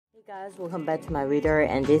Hey guys, welcome back to my video,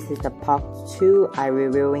 and this is the part 2 I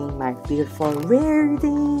reviewing my beautiful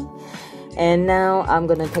Rarity. And now I'm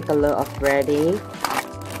gonna take a look of Rarity,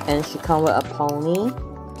 and she come with a pony.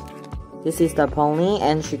 This is the pony,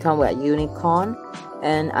 and she come with a unicorn,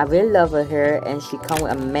 and I really love her hair. And she come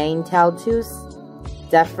with a main tail too,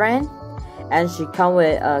 different, and she come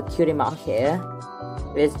with a cutie mark here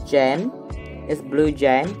with gem. It's blue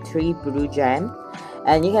gem, 3 blue gem.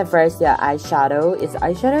 And you can first see the eyeshadow. Its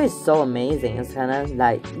eyeshadow is so amazing. It's kind of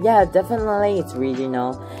like, yeah, definitely it's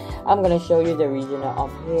regional. I'm gonna show you the regional of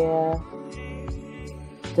here.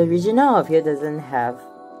 The regional of here doesn't have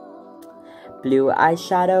blue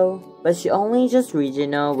eyeshadow, but she only just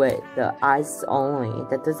regional with the eyes only.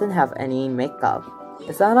 That doesn't have any makeup.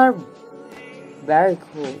 It's not very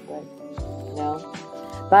cool, but you know.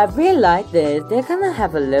 But I really like this. They kind of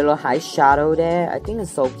have a little eyeshadow there. I think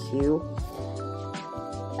it's so cute.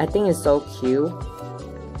 And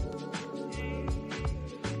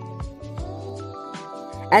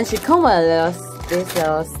she come with this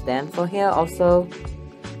little stand for here also.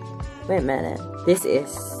 Wait a minute. This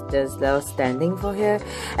is this little standing for here.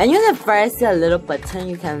 And you can first see a little button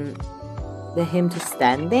you can let him to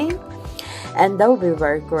standing. And that would be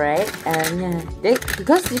very great. And yeah,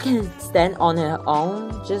 because you can stand on her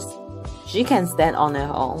own, she can stand on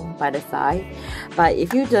her own by the side. But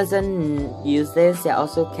if you doesn't use this, she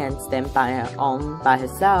also can stand by her own by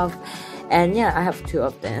herself. And yeah, I have 2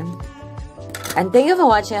 of them. And thank you for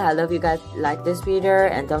watching. I love you guys. Like this video,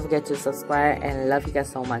 and don't forget to subscribe, and I love you guys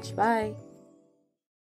so much. Bye.